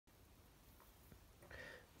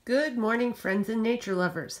Good morning, friends and nature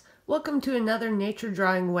lovers. Welcome to another Nature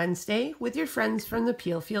Drawing Wednesday with your friends from the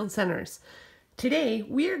Peel Field Centers. Today,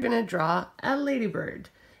 we are going to draw a ladybird,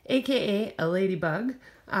 aka a ladybug,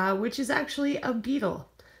 which is actually a beetle.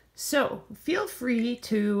 So, feel free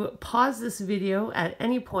to pause this video at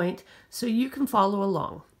any point so you can follow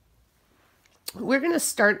along. We're going to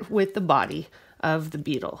start with the body of the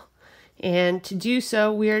beetle. And to do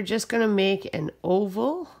so, we are just going to make an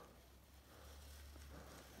oval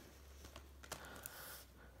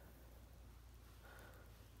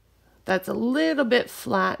that's a little bit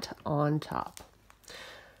flat on top.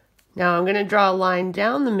 Now I'm going to draw a line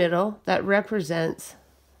down the middle that represents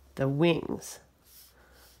the wings.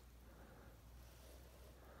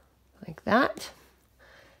 Like that.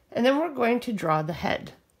 And then we're going to draw the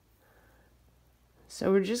head.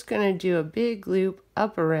 So we're just going to do a big loop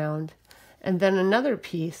up around and then another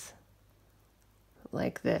piece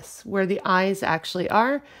like this, where the eyes actually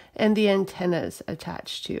are and the antennas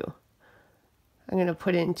attached to. I'm going to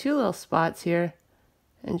put in two little spots here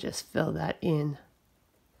and just fill that in.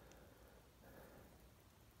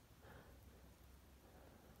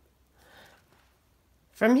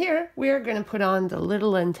 From here, we are going to put on the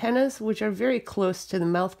little antennas, which are very close to the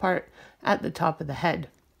mouth part at the top of the head.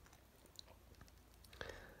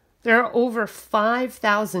 There are over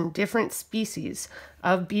 5,000 different species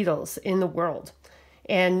of beetles in the world,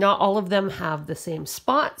 and not all of them have the same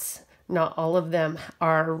spots. Not all of them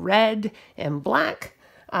are red and black,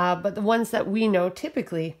 but the ones that we know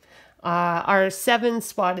typically are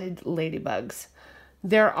 7-spotted ladybugs.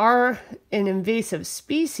 There are an invasive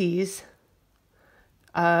species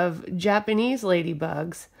of Japanese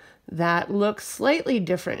ladybugs that look slightly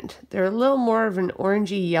different. They're a little more of an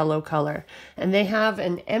orangey yellow color, and they have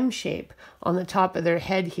an M shape on the top of their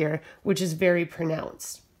head here, which is very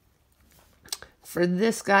pronounced. For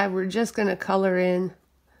this guy, we're just going to color in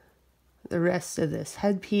the rest of this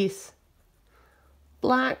headpiece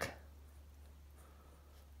black.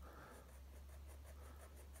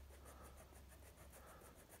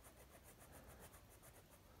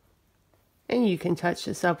 And you can touch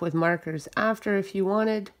this up with markers after if you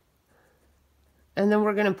wanted. And then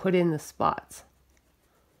we're going to put in the spots.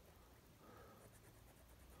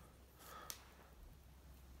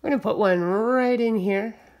 We're going to put one right in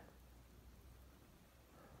here.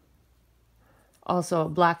 Also a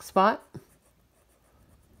black spot.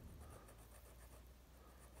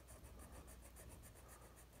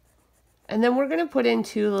 And then we're going to put in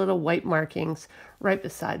two little white markings right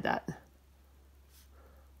beside that.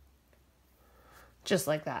 Just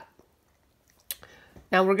like that.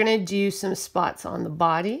 Now we're going to do some spots on the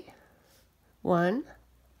body. 1,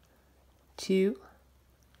 2,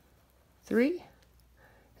 3.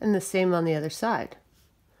 And the same on the other side.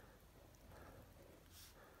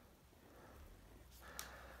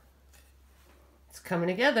 It's coming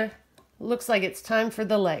together. Looks like it's time for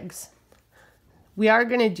the legs. We are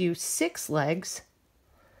going to do 6 legs.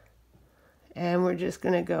 And we're just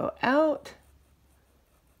going to go out.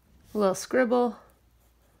 A little scribble.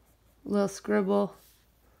 Little scribble.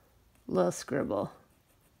 Little scribble.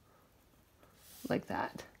 Like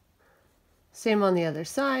that. Same on the other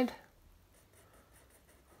side.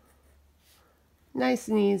 Nice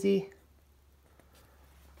and easy.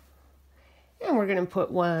 And we're going to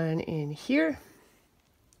put one in here.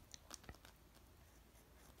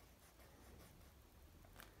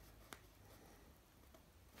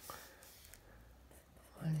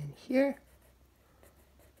 One in here.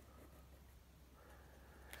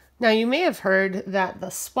 Now you may have heard that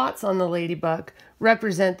the spots on the ladybug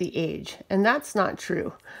represent the age, and that's not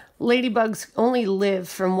true. Ladybugs only live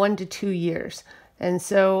from 1 to 2 years, and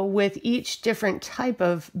so with each different type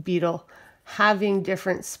of beetle having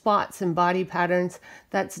different spots and body patterns,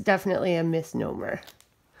 that's definitely a misnomer.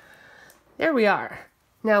 There we are.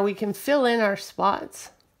 Now we can fill in our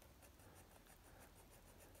spots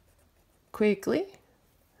quickly.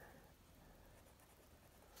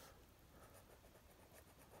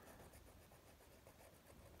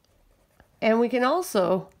 And we can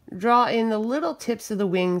also draw in the little tips of the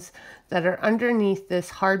wings that are underneath this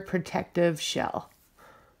hard protective shell.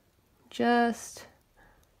 Just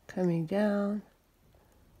coming down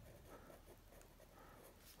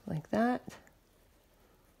like that.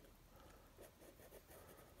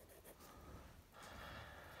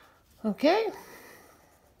 Okay.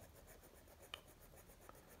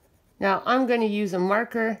 Now I'm going to use a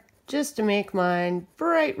marker just to make mine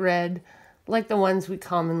bright red, like the ones we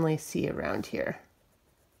commonly see around here.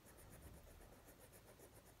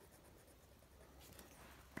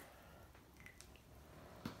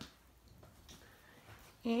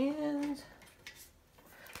 And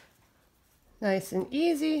Nice and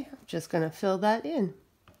easy. I'm just going to fill that in.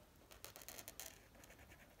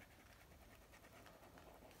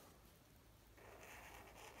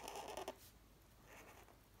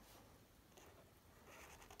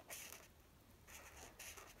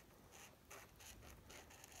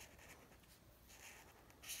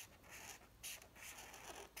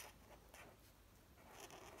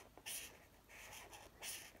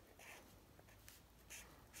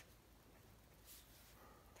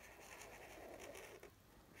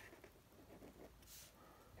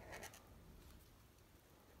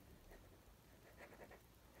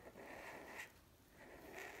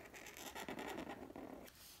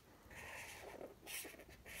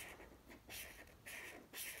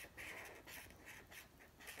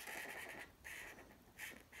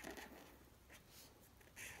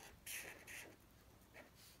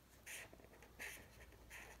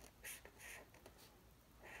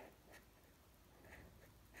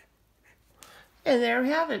 And there we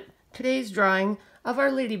have it, today's drawing of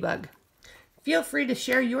our ladybug. Feel free to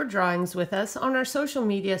share your drawings with us on our social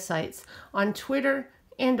media sites, on Twitter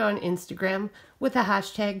and on Instagram with the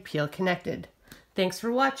hashtag PeelConnected. Thanks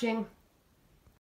for watching.